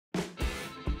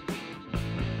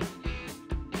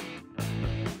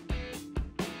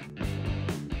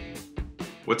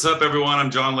What's up, everyone? I'm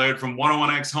John Laird from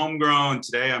 101X Homegrown.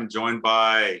 Today, I'm joined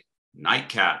by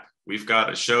Nightcap. We've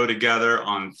got a show together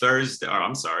on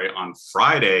on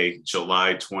Friday,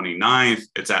 July 29th.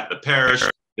 It's at the Parish,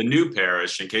 the new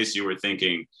Parish. In case you were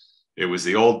thinking it was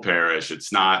the old Parish,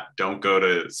 it's not. Don't go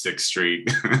to 6th Street.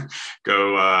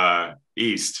 Go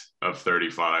east of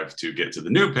 35 to get to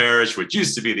the new Parish, which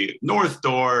used to be the North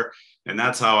Door. And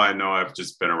that's how I know I've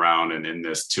just been around and in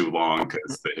this too long,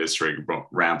 because the history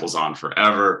rambles on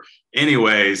forever.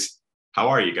 Anyways, how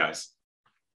are you guys?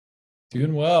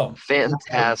 Doing well.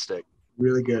 Fantastic.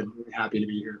 Really good. Really happy to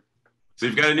be here. So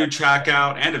you've got a new track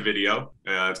out and a video.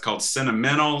 It's called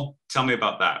Sentimental. Tell me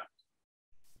about that.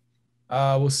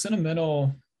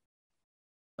 Sentimental,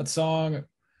 that song,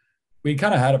 we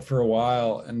kind of had it for a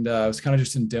while, and it was kind of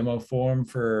just in demo form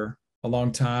for a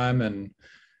long time. And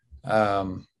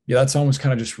that song was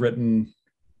kind of just written.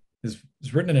 It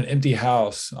was written in an empty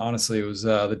house. Honestly, it was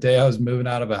the day I was moving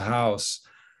out of a house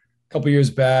a couple years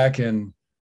back, and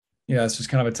it's just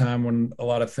kind of a time when a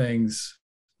lot of things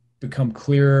become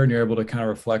clearer, and you're able to kind of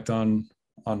reflect on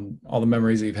all the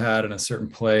memories that you've had in a certain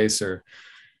place or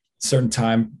certain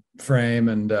time frame.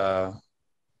 And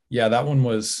that one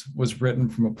was written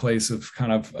from a place of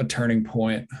kind of a turning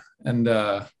point. And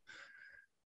I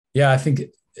think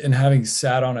in having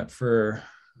sat on it for,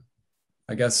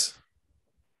 I guess,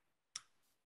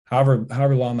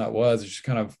 however long that was, it just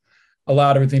kind of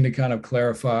allowed everything to kind of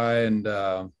clarify. And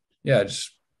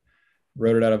just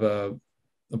wrote it out of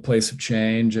a place of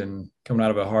change and coming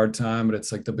out of a hard time, but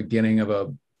it's like the beginning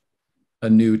of a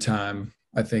new time,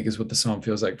 I think, is what the song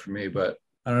feels like for me. But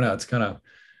I don't know, it's kind of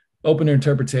open to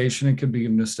interpretation. It could be a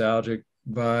nostalgic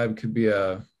vibe, could be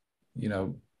a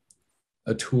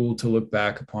tool to look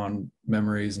back upon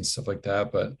memories and stuff like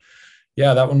that. But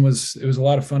that one was a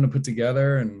lot of fun to put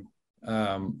together. And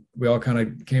we all kind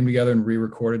of came together and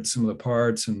re-recorded some of the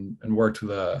parts and worked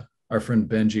with our friend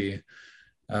Benji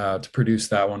to produce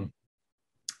that one.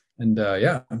 And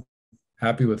I'm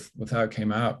happy with how it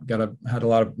came out. Had a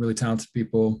lot of really talented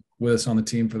people with us on the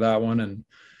team for that one, and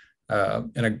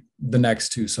the next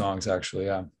two songs, actually.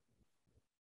 Yeah.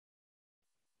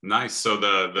 Nice. So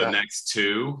the next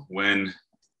two, when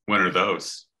are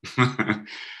those? We've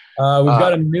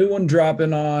got a new one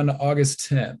dropping on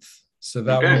August 10th. So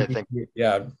that one,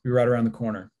 be right around the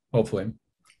corner, hopefully.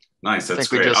 Nice. That's I think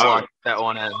great. we just locked that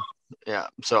one in. Yeah.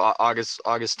 So August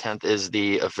 10th is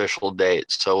the official date.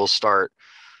 So we'll start.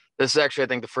 This is actually, I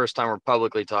think, the first time we're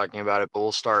publicly talking about it, but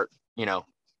we'll start,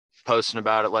 posting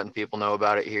about it, letting people know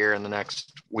about it here in the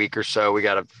next week or so. We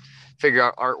got to figure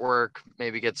out artwork,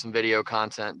 maybe get some video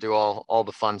content, do all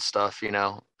the fun stuff,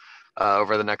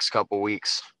 over the next couple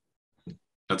weeks.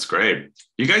 That's great.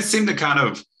 You guys seem to kind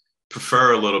of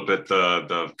prefer a little bit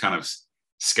the kind of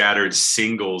scattered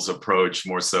singles approach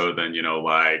more so than,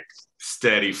 like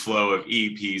steady flow of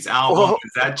EPs, albums.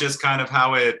 Is that just kind of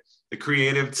how the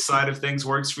creative side of things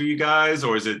works for you guys,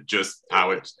 or is it just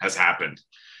how it has happened?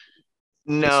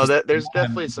 No, there's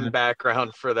definitely some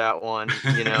background for that one.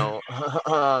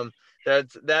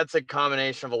 That's a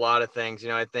combination of a lot of things.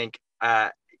 I think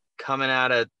coming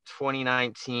out of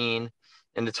 2019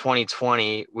 into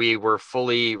 2020, we were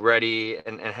fully ready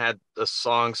and had a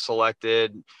song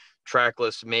selected, track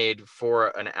list made for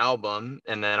an album.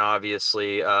 And then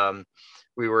obviously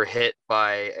we were hit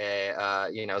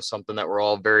by something that we're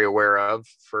all very aware of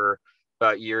for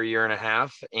about year and a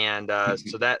half. And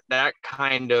so that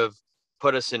kind of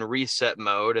put us in reset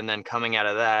mode. And then coming out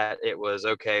of that, it was,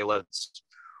 okay, let's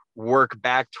work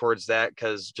back towards that.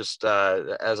 Because just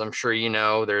as I'm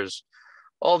sure there's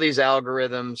all these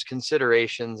algorithms,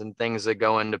 considerations, and things that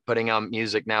go into putting out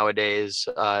music nowadays.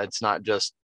 It's not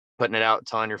just putting it out,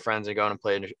 telling your friends and going and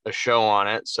playing a show on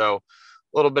it. So a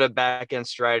little bit of back end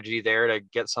strategy there to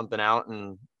get something out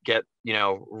and get,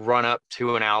 run up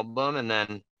to an album. And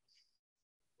then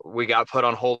we got put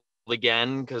on hold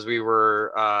again because we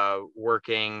were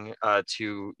working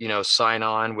to, sign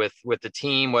on with the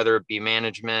team, whether it be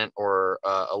management or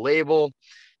a label.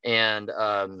 And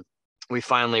we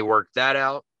finally worked that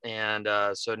out. And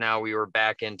so now we were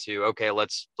back into, okay,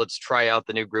 let's try out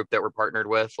the new group that we're partnered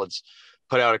with. Let's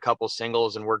put out a couple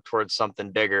singles and work towards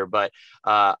something bigger. But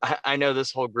I know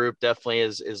this whole group definitely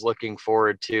is looking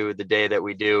forward to the day that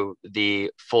we do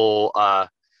the full,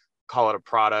 call it a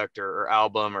product or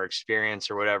album or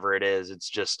experience or whatever it is. It's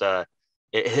just,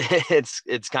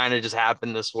 it's kind of just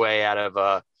happened this way out of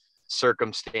a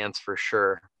circumstance for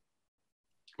sure.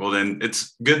 Well, then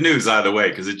it's good news either way,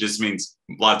 because it just means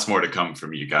lots more to come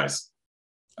from you guys.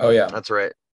 Oh, yeah. That's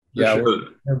right. Yeah, sure.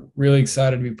 We're really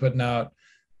excited to be putting out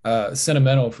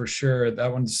Sentimental for sure.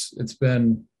 That one's it's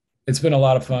been a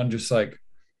lot of fun, just like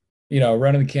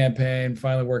running the campaign,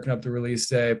 finally working up the release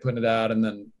day, putting it out, and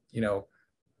then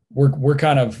we're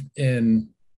kind of in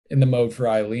the mode for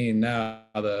Eileen now,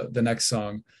 the next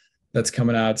song that's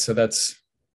coming out. So that's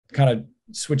kind of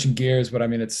switching gears, but I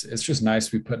mean, it's just nice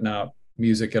to be putting out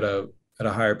music at a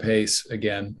higher pace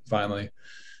again, finally.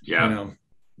 Yeah.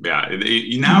 Yeah.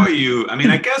 Now I mean,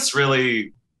 I guess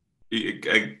really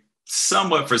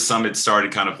somewhat for some, it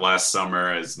started kind of last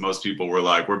summer as most people were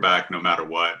like, we're back no matter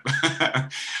what.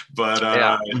 But,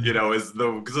 because of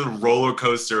the roller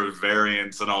coaster of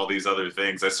variants and all these other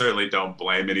things, I certainly don't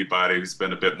blame anybody who's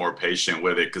been a bit more patient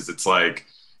with it, because it's like,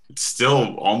 it's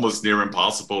still almost near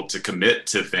impossible to commit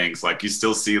to things. Like, you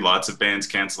still see lots of bands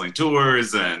canceling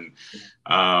tours, and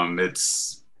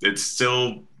it's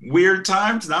still weird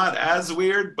times, not as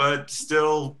weird, but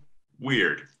still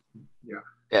weird.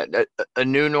 Yeah, a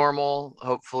new normal,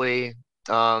 hopefully,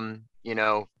 getting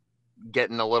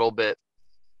a little bit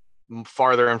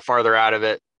farther and farther out of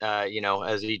it,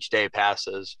 as each day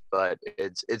passes. But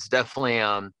it's definitely,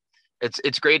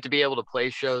 it's great to be able to play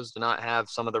shows, to not have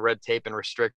some of the red tape and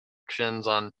restrictions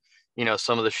on,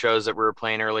 some of the shows that we were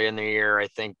playing early in the year. I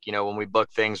think, when we book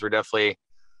things, we're definitely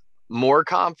more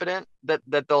confident that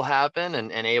they'll happen,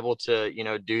 and able to,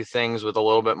 do things with a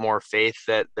little bit more faith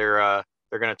that they're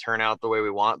going to turn out the way we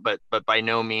want, but by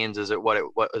no means is it what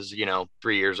was,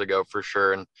 3 years ago, for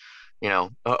sure. And,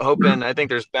 hoping, I think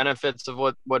there's benefits of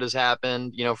what has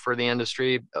happened, for the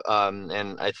industry.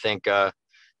 And I think,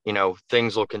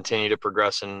 things will continue to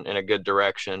progress in a good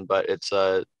direction, but it's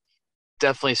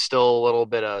definitely still a little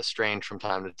bit strange from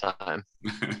time to time.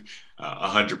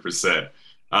 100%.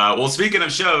 Well, speaking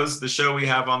of shows, the show we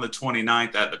have on the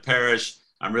 29th at the Parish,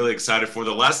 I'm really excited for.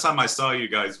 The last time I saw you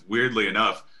guys, weirdly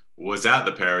enough, was at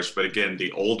the Parish, but again,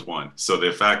 the old one. So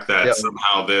the fact that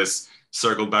somehow this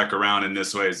circled back around in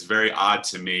this way is very odd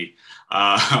to me.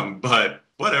 But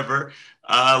whatever.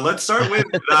 Let's start with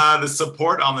the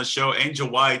support on the show, Angel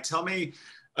White. Tell me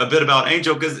a bit about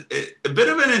Angel, because a bit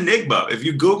of an enigma. If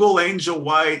you Google Angel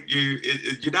White,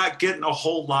 you're not getting a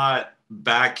whole lot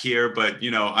back here, but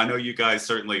I know you guys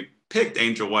certainly picked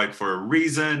Angel White for a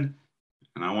reason,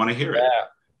 and I want to hear it.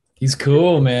 He's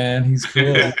cool, man. He's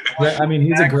cool. I mean,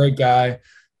 he's a great guy.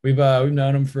 We've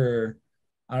known him for,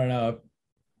 I don't know,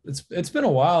 it's been a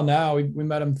while now. We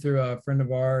met him through a friend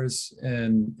of ours,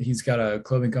 and he's got a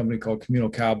clothing company called Communal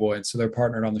Cowboy, and so they're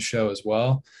partnered on the show as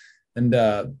well. And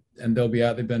they'll be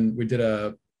out. We did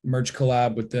a merch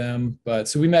collab with them, but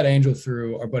so we met Angel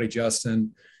through our buddy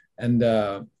Justin, and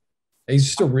he's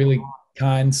just a really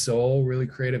kind soul, really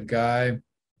creative guy.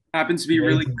 Happens to be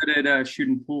really good at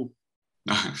shooting pool.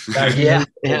 Yeah.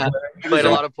 Played a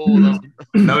lot of pool though.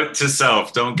 Note to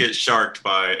self: don't get sharked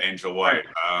by Angel White.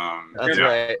 That's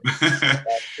right.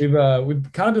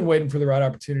 We've kind of been waiting for the right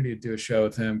opportunity to do a show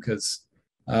with him, because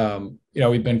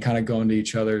we've been kind of going to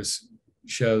each other's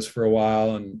shows for a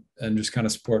while, and just kind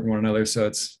of supporting one another. So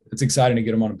it's exciting to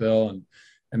get him on a bill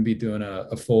and be doing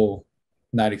a full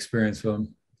night experience with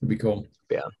him. It'd be cool.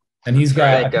 Yeah. And he's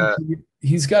got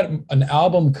an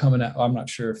album coming out. I'm not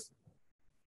sure if.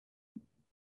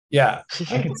 Yeah,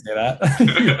 I can say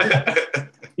that.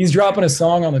 He's dropping a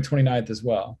song on the 29th as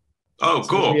well. Oh,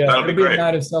 cool. So That'll be great. A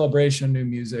night of celebration, new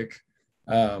music,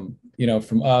 from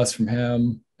us, from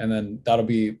him. And then that'll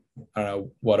be, I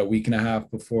don't know, a week and a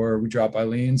half before we drop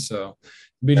Eileen. So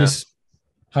it'll be just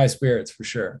high spirits for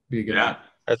sure. Be a good night.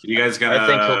 You guys gonna? I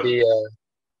think he'll be.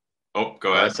 Oh,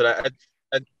 go ahead.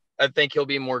 I think he'll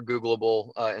be more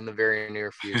Googleable in the very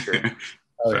near future.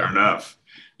 Fair enough.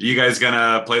 You guys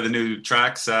gonna play the new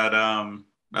tracks at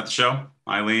the show,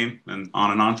 Eileen, and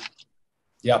on?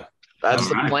 Yep. That's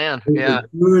the plan. Yeah.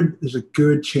 There's a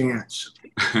good chance.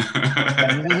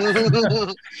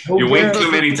 You winked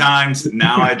too many times.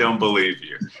 Now I don't believe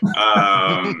you.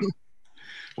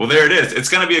 Well, there it is. It's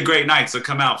going to be a great night. So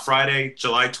come out Friday,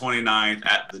 July 29th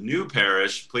at the new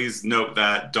Parish. Please note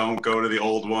that. Don't go to the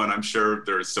old one. I'm sure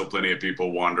there's still plenty of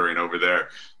people wandering over there.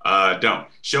 Don't.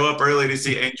 Show up early to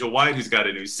see Angel White, who's got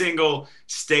a new single.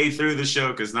 Stay through the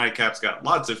show, because Nightcap's got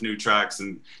lots of new tracks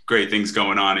and great things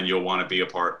going on, and you'll want to be a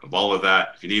part of all of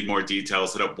that. If you need more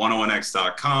details, hit up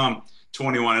 101x.com.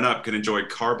 21 and up can enjoy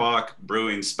Karbach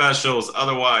Brewing specials.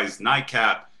 Otherwise,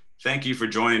 Nightcap, thank you for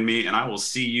joining me, and I will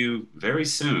see you very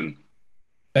soon.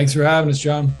 Thanks for having us,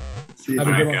 John. See you. All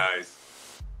right, guys.